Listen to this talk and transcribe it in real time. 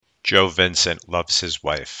Joe Vincent loves his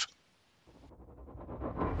wife.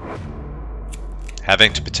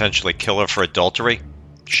 Having to potentially kill her for adultery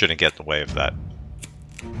shouldn't get in the way of that.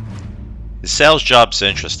 His sales job's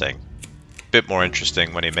interesting. A bit more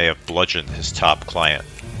interesting when he may have bludgeoned his top client.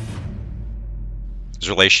 His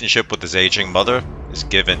relationship with his aging mother is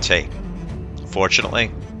give and take.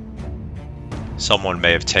 Fortunately, someone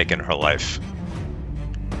may have taken her life.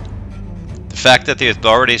 The fact that the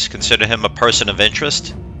authorities consider him a person of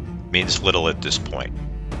interest means little at this point.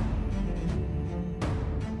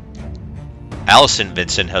 Allison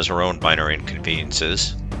Vincent has her own minor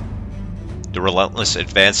inconveniences. The relentless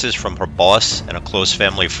advances from her boss and a close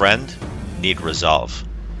family friend need resolve.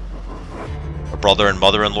 A brother and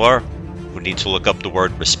mother-in-law who need to look up the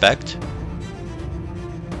word respect,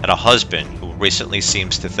 and a husband who recently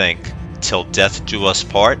seems to think "till death do us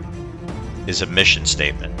part" is a mission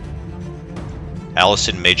statement.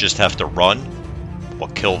 Allison may just have to run or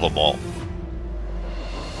kill them all.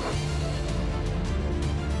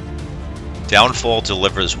 Downfall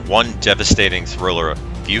delivers one devastating thriller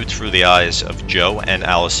viewed through the eyes of Joe and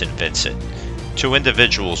Allison Vincent, two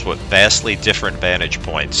individuals with vastly different vantage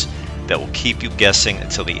points that will keep you guessing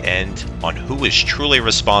until the end on who is truly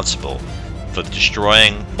responsible for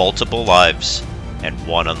destroying multiple lives and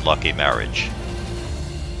one unlucky marriage.